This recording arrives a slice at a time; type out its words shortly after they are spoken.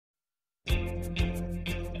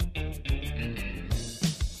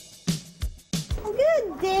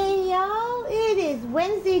day, y'all. It is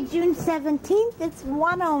Wednesday, June 17th. It's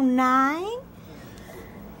 1:09.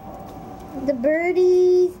 The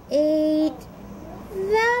birdies ate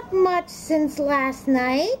that much since last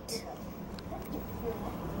night.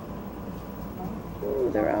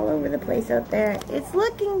 Ooh, they're all over the place out there. It's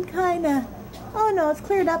looking kind of... Oh no, it's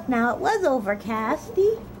cleared up now. It was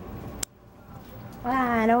overcasty.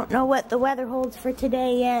 I don't know what the weather holds for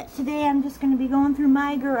today yet. Today I'm just going to be going through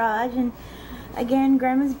my garage and again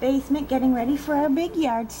Grandma's basement, getting ready for our big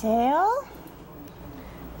yard sale.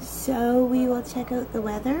 So we will check out the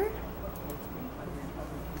weather.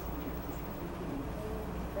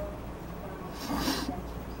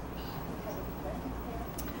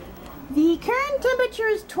 The current temperature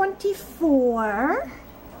is 24.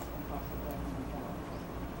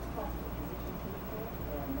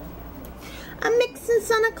 A mix and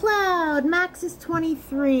sun of cloud. Max is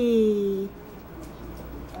 23.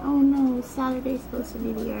 Oh no, Saturday's supposed to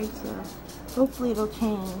be the yard sale. Hopefully it'll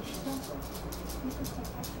change.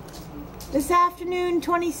 This afternoon,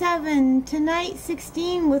 27. Tonight,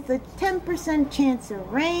 16 with a 10% chance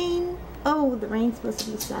of rain. Oh, the rain's supposed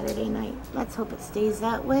to be Saturday night. Let's hope it stays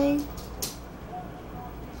that way.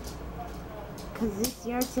 Because this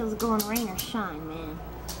yard sale's going rain or shine, man.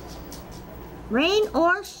 Rain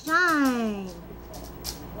or shine.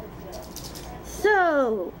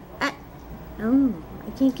 So, I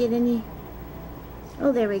can't get any.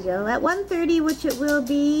 Oh, there we go. At 1:30, which it will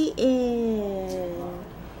be in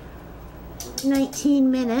 19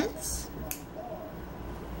 minutes.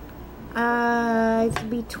 It'll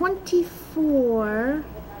be 24,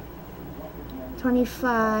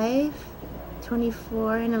 25,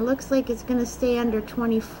 24, and it looks like it's going to stay under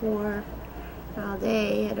 24 all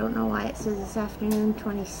day. I don't know why it says this afternoon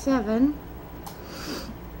 27.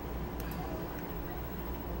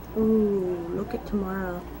 Ooh, look at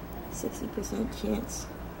tomorrow. 60% chance.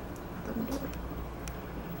 Thunder.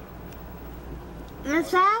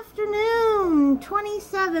 This afternoon,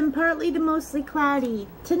 27, partly to mostly cloudy.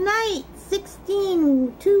 Tonight,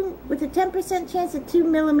 16, with a 10% chance of 2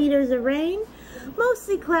 millimeters of rain.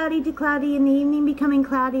 Mostly cloudy to cloudy in the evening, becoming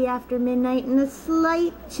cloudy after midnight, and a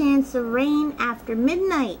slight chance of rain after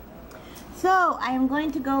midnight. So, I am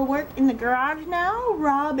going to go work in the garage now.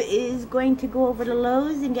 Rob is going to go over to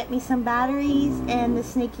Lowe's and get me some batteries and the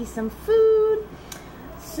Snaky some food.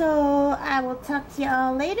 So, I will talk to you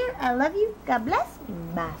all later. I love you. God bless.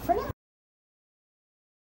 Bye for now.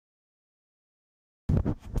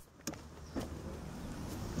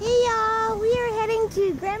 Hey y'all, we are heading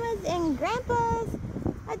to Grandma's and Grandpa's.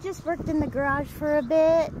 I just worked in the garage for a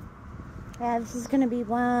bit. Yeah, this is going to be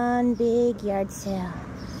one big yard sale.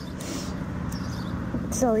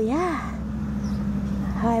 So yeah,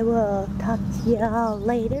 I will talk to y'all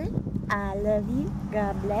later. I love you.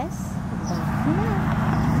 God bless. Bye for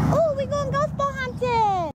now. Oh, we going ghost ball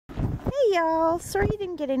hunting! Hey y'all, sorry you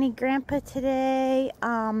didn't get any Grandpa today.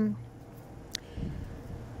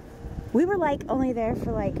 We were like only there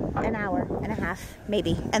for like an hour and a half,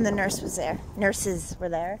 maybe, and the nurse was there. Nurses were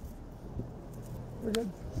there. We're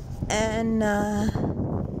good. And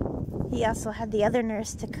he also had the other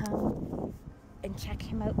nurse to come and check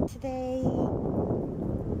him out today.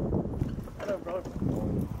 Hello, bro.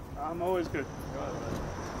 I'm always good.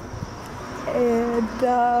 And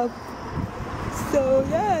so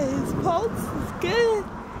yeah, his pulse is good.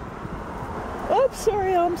 Oh,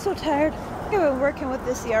 sorry, I'm so tired. I've been working with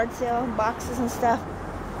this yard sale, boxes and stuff.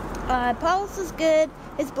 Pulse is good.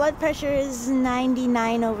 His blood pressure is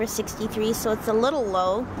 99/63, so it's a little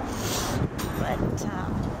low, but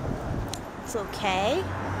it's okay.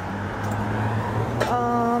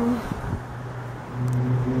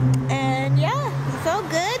 And yeah, he's all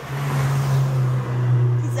good.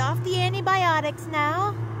 He's off the antibiotics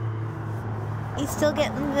now. He's still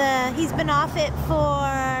getting he's been off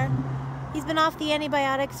the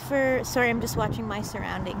antibiotics for, sorry, I'm just watching my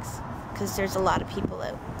surroundings because there's a lot of people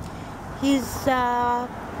out. He's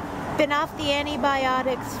been off the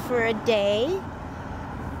antibiotics for a day.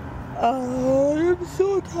 Oh, I'm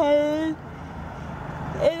so tired.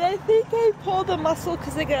 And I think I pulled a muscle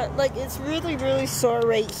because I got, like, it's really, really sore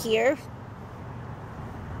right here.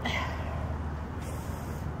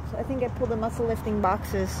 So I think I pulled a muscle lifting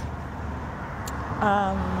boxes.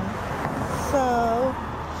 So,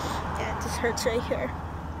 yeah, it just hurts right here.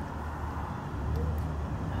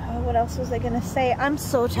 What else was I gonna say? I'm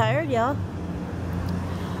so tired, y'all.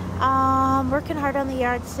 Working hard on the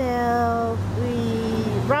yard sale.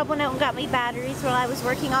 Rob went out and got me batteries while I was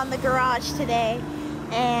working on the garage today.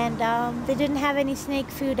 And they didn't have any snake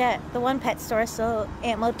food at the one pet store, so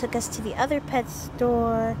Aunt Mo took us to the other pet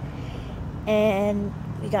store. And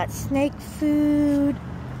we got snake food.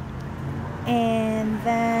 And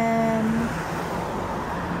then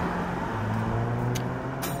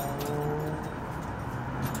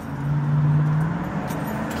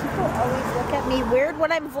people always look at me weird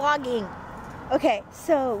when I'm vlogging. Okay,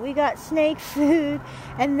 so we got snake food,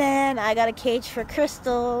 and then I got a cage for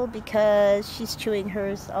Crystal because she's chewing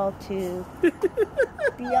hers all too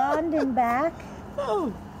beyond and back.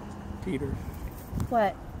 Oh, Peter.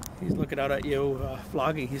 What? He's looking out at you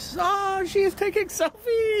vlogging. He says, "Oh, she's taking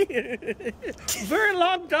selfie. Very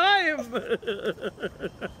long time."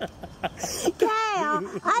 Okay,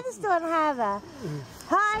 I just don't have a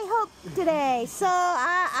high hope today, so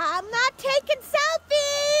I'm not taking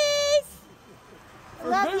selfies.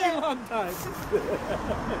 Love Very you. long time.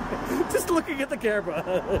 Just looking at the camera.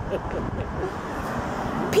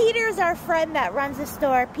 Peter's our friend that runs the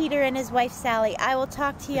store. Peter and his wife Sally. I will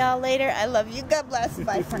talk to y'all later. I love you. God bless.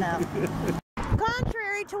 Bye for now.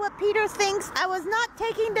 Contrary to what Peter thinks, I was not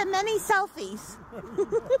taking the many selfies.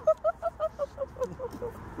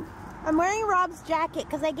 I'm wearing Rob's jacket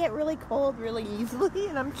because I get really cold really easily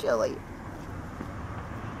and I'm chilly.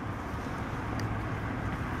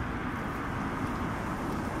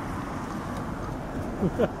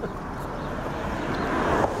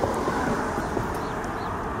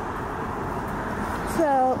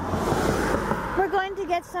 So, we're going to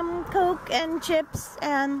get some Coke and chips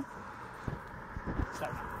and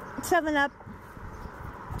 7-Up.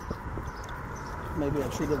 Maybe I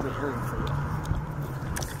should have been hurrying for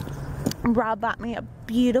you. Rob bought me a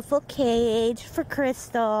beautiful cage for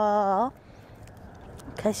Crystal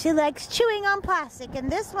because she likes chewing on plastic,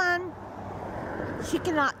 and this one she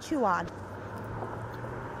cannot chew on.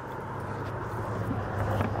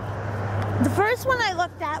 The first one I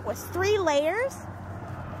looked at was 3 layers,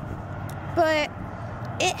 but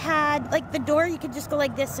it had, like, the door, you could just go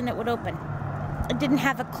like this and it would open. It didn't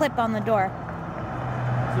have a clip on the door.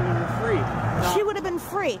 So you were free. No. She would have been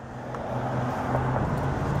free.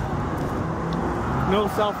 No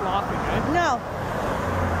self-locking, eh? No.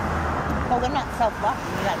 Well, they're not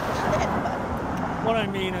self-locking. You gotta push the end button. What I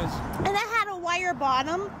mean is... And it had a wire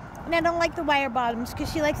bottom, and I don't like the wire bottoms because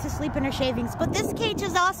she likes to sleep in her shavings. But this cage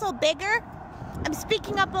is also bigger. I'm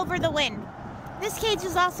speaking up over the wind. This cage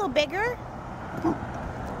is also bigger.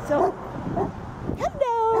 So,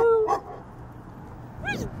 hello.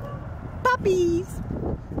 Where's puppies?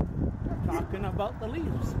 Talking about the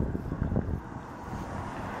leaves.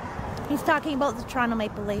 He's talking about the Toronto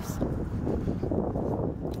Maple Leafs.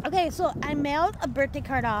 Okay, so I mailed a birthday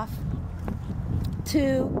card off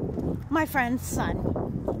to my friend's son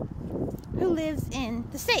who lives in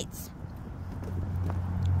the States.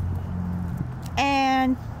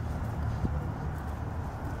 And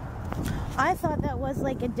I thought that was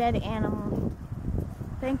like a dead animal.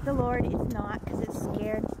 Thank the Lord it's not, because it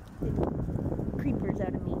scared the creepers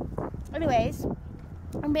out of me. Anyways,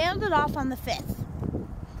 I mailed it off on the 5th.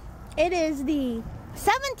 It is the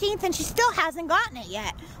 17th and she still hasn't gotten it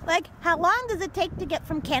yet. Like, how long does it take to get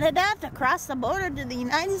from Canada to cross the border to the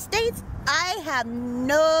United States? I have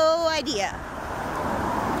no idea.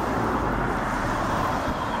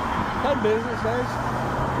 That business, guys.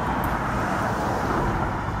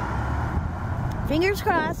 Fingers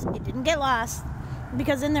crossed it didn't get lost,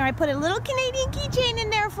 because in there I put a little Canadian keychain in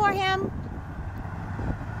there for him.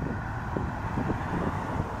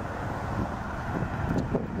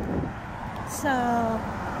 So,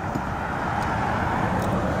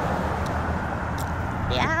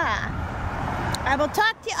 yeah. I will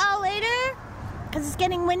talk to you all later, because it's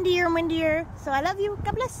getting windier and windier. So I love you.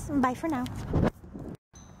 God bless. And bye for now.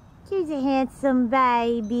 She's a handsome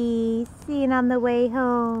baby, seen on the way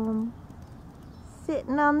home.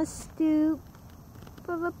 Sitting on the stoop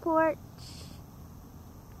of the porch.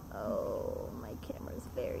 Oh, my camera's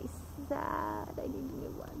very sad. I need a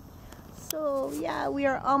new one. So, yeah, we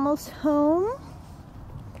are almost home.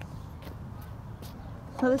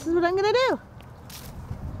 So this is what I'm gonna do.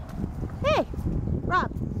 Hey,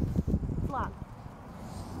 Rob, vlog.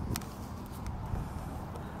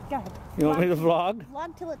 Go ahead. You want me to vlog?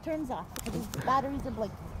 Vlog till it turns off, because the batteries are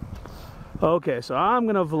blinking. Okay, so I'm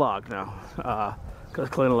gonna vlog now, because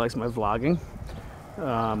Kalina likes my vlogging.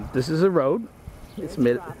 This is a road. It's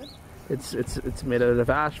made out of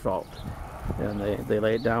asphalt, and they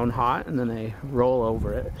lay it down hot, and then they roll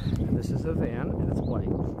over it. And this is a van, and it's white,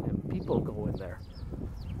 and people go in there.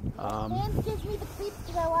 Van gives me the creeps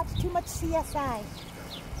because I watch too much CSI.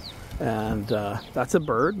 And that's a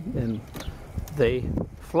bird, and they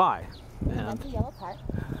fly. And That's a yellow car.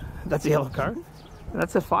 that's a yellow car. And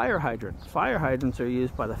that's a fire hydrant. Fire hydrants are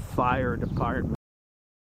used by the fire department.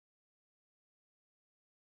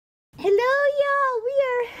 Hello, y'all. We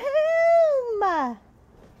are home.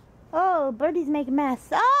 Oh, Birdie's making a mess.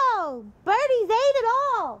 Oh, Birdie's ate it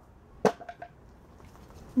all.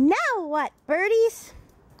 Now what, Birdies?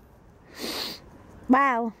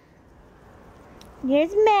 Wow.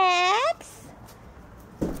 Here's Max.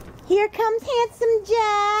 Here comes Handsome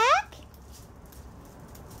Jack.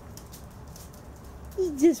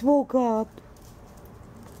 He just woke up.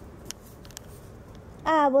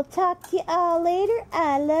 I will talk to you all later.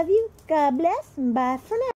 I love you. God bless. And bye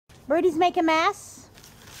for now. Birdie's making a mess.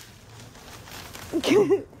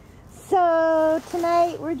 So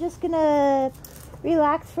tonight we're just gonna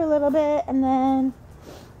relax for a little bit and then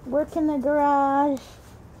work in the garage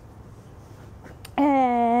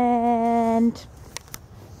and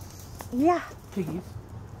yeah. Piggies.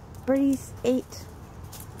 Birdie's ate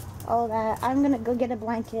all that. I'm gonna go get a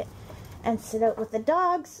blanket and sit out with the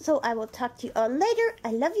dogs. So I will talk to you all later.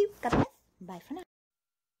 I love you. God bless. Bye for now.